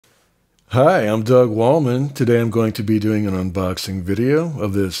Hi, I'm Doug Wallman. Today I'm going to be doing an unboxing video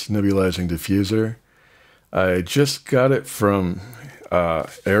of this nebulizing diffuser. I just got it from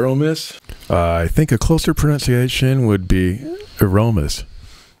ArOmis. I think a closer pronunciation would be ArOmis.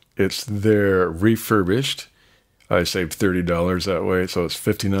 It's their refurbished. I saved $30 that way, so it's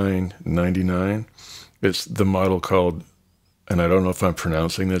 $59.99. It's the model called, and I don't know if I'm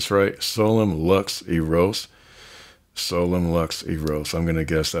pronouncing this right, Solum Lux Eros. Solum Lux Eros. I'm going to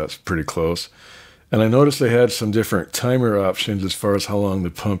guess that's pretty close. And I noticed they had some different timer options as far as how long the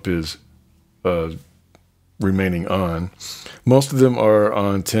pump is remaining on. Most of them are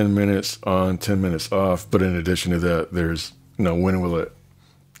on 10 minutes on, 10 minutes off. But in addition to that, there's, when will it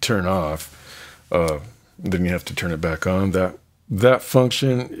turn off? Then you have to turn it back on. That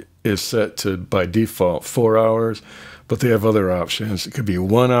function is set to, by default, 4 hours. But they have other options. It could be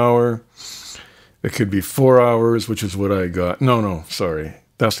 1 hour. It could be 4 hours, which is what I got. No, sorry.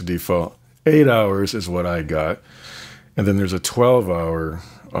 That's the default. 8 hours is what I got. And then there's a 12-hour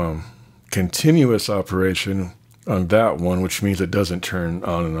continuous operation on that one, which means it doesn't turn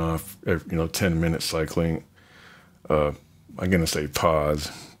on and off, 10-minute cycling. I'm going to say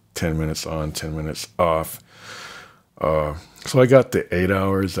pause, 10 minutes on, 10 minutes off. So I got the 8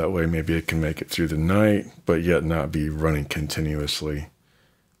 hours. That way maybe it can make it through the night, but yet not be running continuously.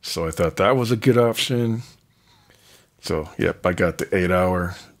 So I thought that was a good option. So, yep, I got the 8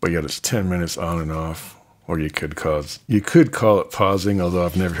 hour, but yet it's 10 minutes on and off. Or you could call it pausing, although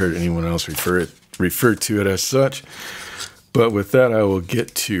I've never heard anyone else refer to it as such. But with that, I will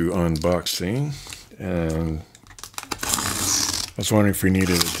get to unboxing. And I was wondering if we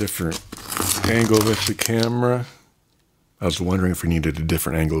needed a different angle with the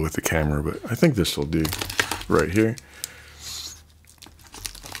camera. But I think this will do right here.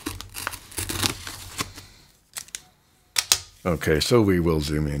 Okay, so we will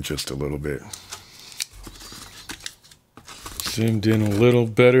zoom in just a little bit. Zoomed in a little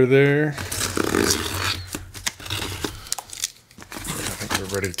better there. I think we're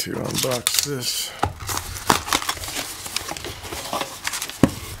ready to unbox this.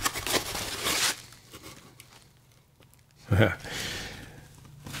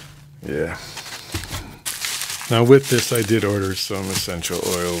 Yeah. Now with this, I did order some essential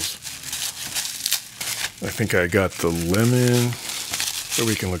oils. I think I got the lemon, but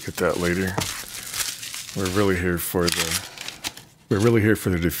we can look at that later. We're really here for the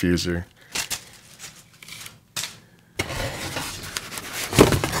diffuser.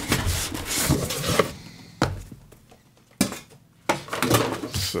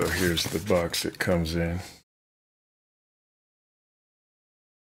 So here's the box it comes in.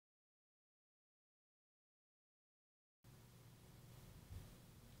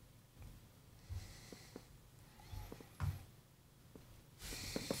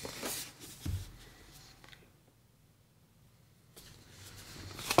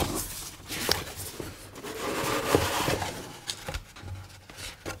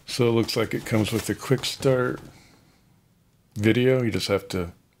 So it looks like it comes with a quick start video. You just have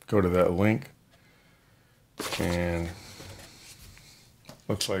to go to that link. And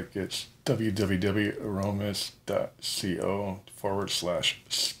looks like it's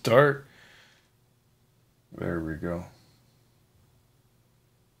www.aromis.co/start. There we go.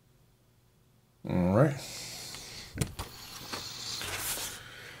 All right.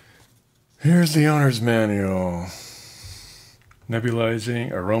 Here's the owner's manual.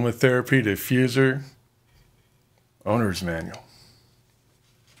 Nebulizing Aromatherapy Diffuser Owner's Manual.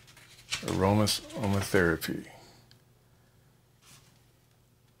 Aromatherapy.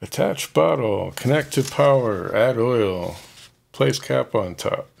 Attach bottle, connect to power, add oil, place cap on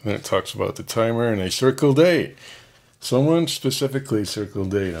top. And then it talks about the timer and a circle date. Someone specifically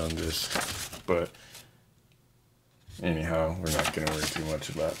circled date on this, but anyhow, we're not going to worry too much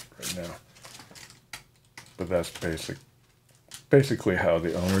about it right now. But that's basically how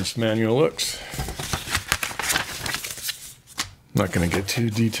the owner's manual looks. I'm not going to get too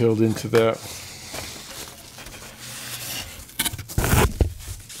detailed into that.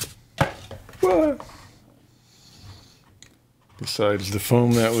 What? Besides the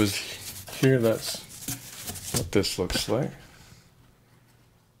foam that was here, that's what this looks like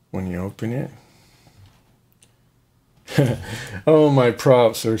when you open it. Oh, my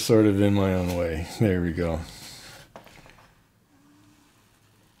props are sort of in my own way. There we go.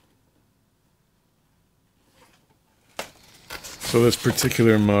 So this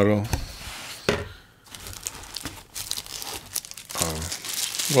particular model,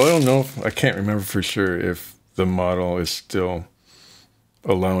 well, I don't know, I can't remember for sure if the model is still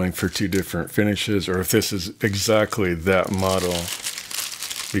allowing for 2 different finishes or if this is exactly that model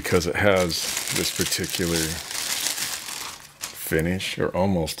because it has this particular finish, or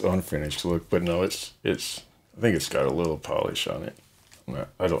almost unfinished look. But no, it's I think it's got a little polish on it.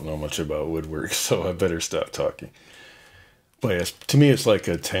 I don't know much about woodwork, so I better stop talking. But yes, to me, it's like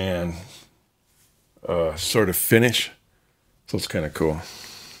a tan sort of finish, so it's kind of cool.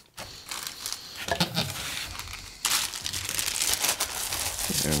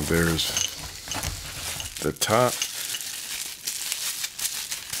 And there's the top.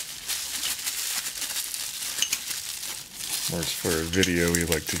 Whereas for a video, we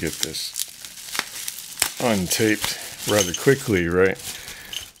like to get this untaped rather quickly, right?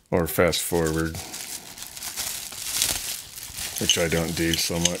 Or fast forward, which I don't do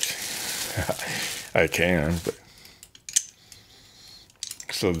so much. I can, but.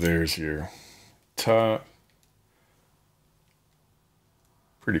 So there's your top.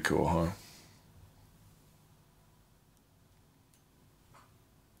 Pretty cool, huh?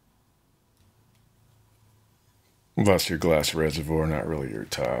 That's your glass reservoir, not really your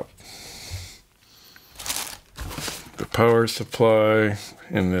top. The power supply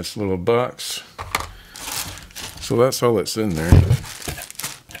in this little box. So that's all that's in there.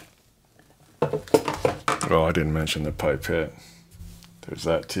 Well, I didn't mention the pipette. There's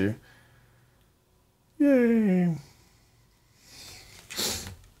that too. Yay!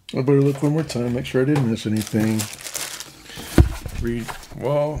 I better look one more time, make sure I didn't miss anything. Read,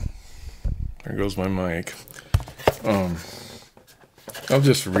 well, there goes my mic. I'll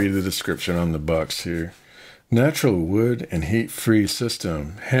just read the description on the box here. Natural wood and heat-free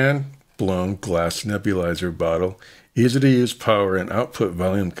system. Hand-blown glass nebulizer bottle. Easy to use power and output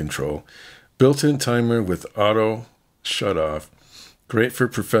volume control. Built-in timer with auto shut-off. Great for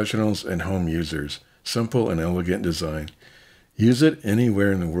professionals and home users. Simple and elegant design. Use it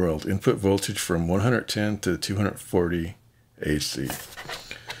anywhere in the world. Input voltage from 110 to 240 AC.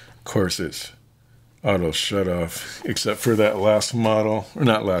 Of course, it's auto shut off, except for that last model, or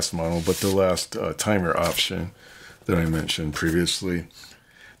not last model, but the last timer option that I mentioned previously.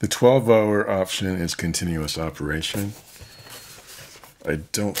 The 12-hour option is continuous operation. I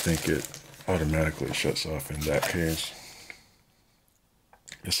don't think it automatically shuts off in that case.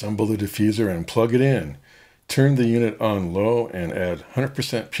 Assemble the diffuser and plug it in. Turn the unit on low and add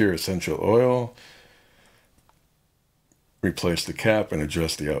 100% pure essential oil. Replace the cap and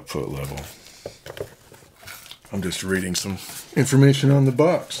adjust the output level. I'm just reading some information on the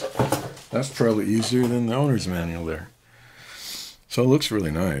box. That's probably easier than the owner's manual there. So it looks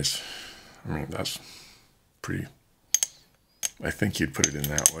really nice. I mean, that's pretty... I think you'd put it in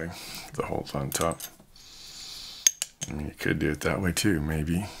that way. The hole's on top. I mean, you could do it that way too,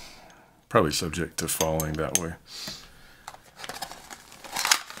 maybe. Probably subject to falling that way.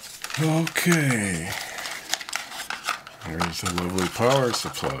 Okay. There's a lovely power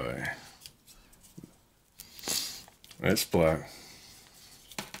supply. It's black.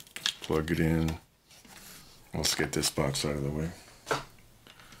 Plug it in. Let's get this box out of the way.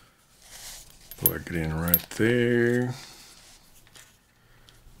 Plug it in right there.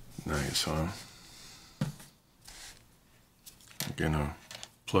 Nice, huh? I'm gonna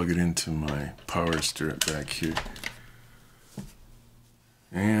plug it into my power strip back here.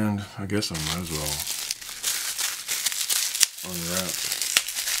 And I guess I might as well unwrap.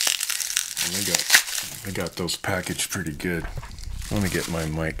 And they got those packaged pretty good. Let me get my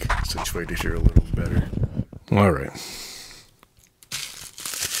mic situated here a little better. All right.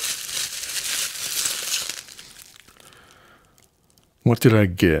 What did I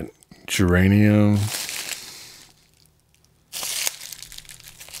get? Geranium.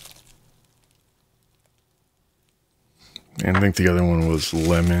 And I think the other one was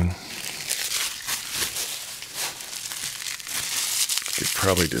lemon. Could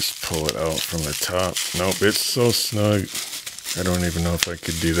probably just pull it out from the top. Nope, it's so snug. I don't even know if I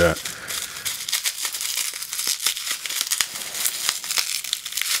could do that.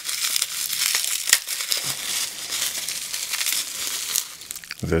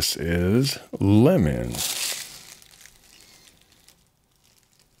 This is lemon.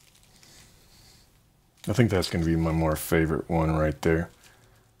 I think that's going to be my more favorite one right there.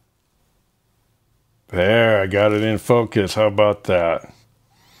 There, I got it in focus. How about that?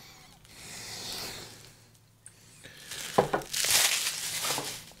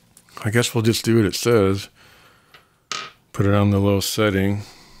 I guess we'll just do what it says. Put it on the low setting.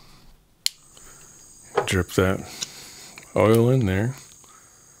 Drip that oil in there.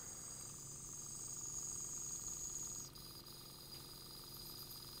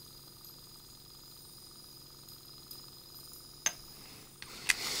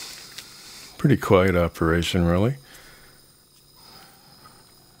 Pretty quiet operation, really.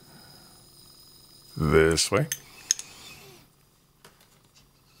 this way.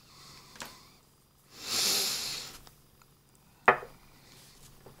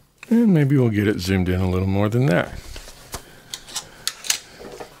 And maybe we'll get it zoomed in a little more than that.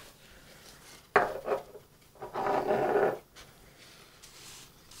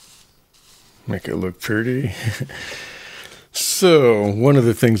 Make it look pretty. So, one of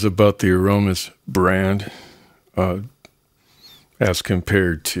the things about the ArOmis brand, as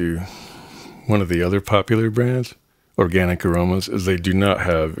compared to one of the other popular brands, Organic Aromas, is they do not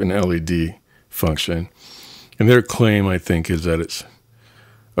have an LED function. And their claim, I think, is that it's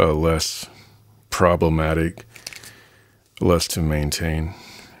less problematic, less to maintain.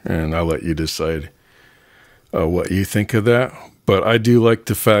 And I'll let you decide what you think of that. But I do like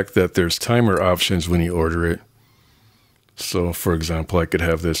the fact that there's timer options when you order it. So, for example, I could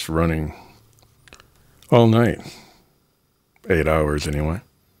have this running all night. 8 hours anyway.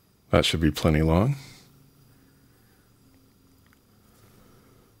 That should be plenty long.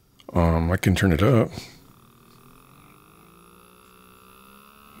 I can turn it up.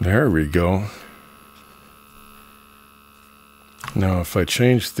 There we go. Now, if I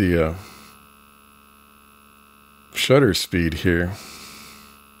change the shutter speed here,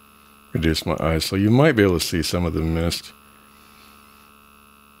 reduce my ISO, you might be able to see some of the mist.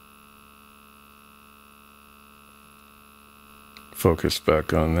 Focus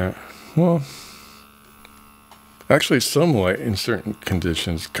back on that. Well, actually some light in certain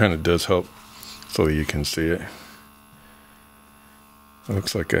conditions kind of does help so that you can see it. It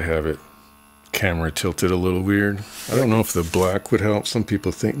looks like I have it camera tilted a little weird. I don't know if the black would help. Some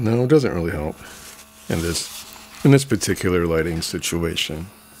people think no, it doesn't really help in this particular lighting situation.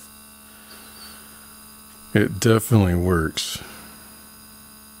 It definitely works.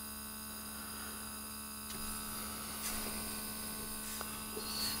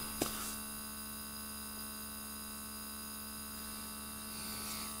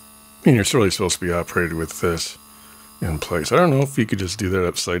 I mean, you're really supposed to be operated with this in place. I don't know if you could just do that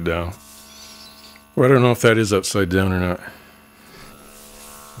upside down. Or I don't know if that is upside down or not.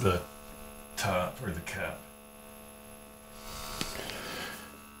 The top or the cap.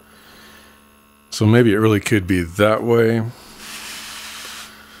 So maybe it really could be that way.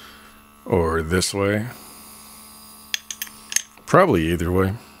 Or this way. Probably either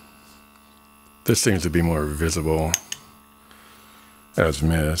way. This seems to be more visible as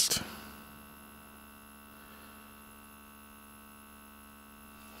mist.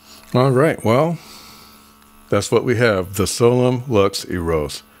 All right, well, that's what we have. The Solum Luxe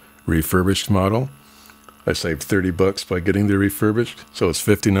Eros refurbished model. I saved $30 by getting the refurbished, so it's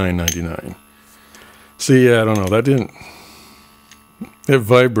 $59.99. See, yeah, I don't know, that didn't, it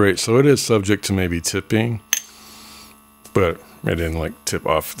vibrates, so it is subject to maybe tipping, but it didn't like tip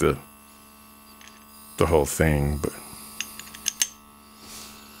off the whole thing, but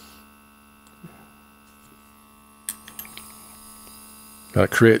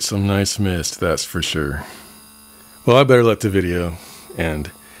that creates some nice mist, that's for sure. Well, I better let the video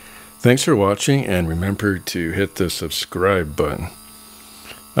end. Thanks for watching, and remember to hit the subscribe button.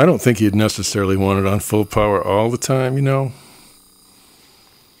 I don't think you'd necessarily want it on full power all the time, you know.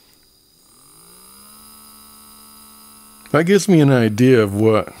 That gives me an idea of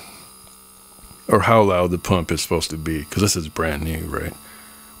what or how loud the pump is supposed to be, because this is brand new, right?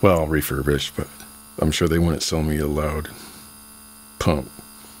 Well, refurbished, but I'm sure they wouldn't sell me a loud pump.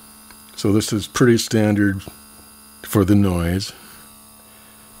 So this is pretty standard for the noise.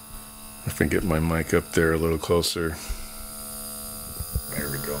 If I can get my mic up there a little closer. There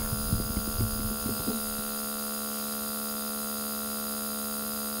we go.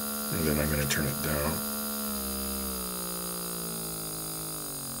 And then I'm going to turn it down.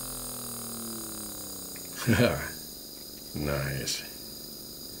 Nice.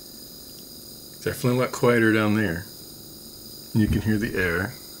 Definitely a lot quieter down there. You can hear the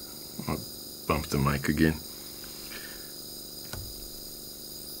air. I'll bump the mic again.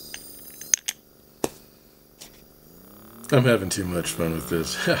 I'm having too much fun with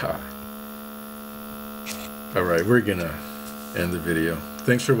this. Alright, we're gonna end the video.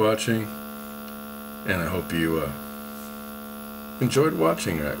 Thanks for watching, and I hope you enjoyed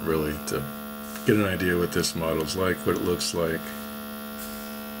watching that, really, to get an idea what this model's like, what it looks like.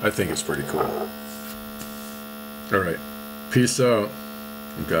 I think it's pretty cool. Alright. Peace out,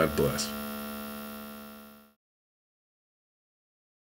 and God bless.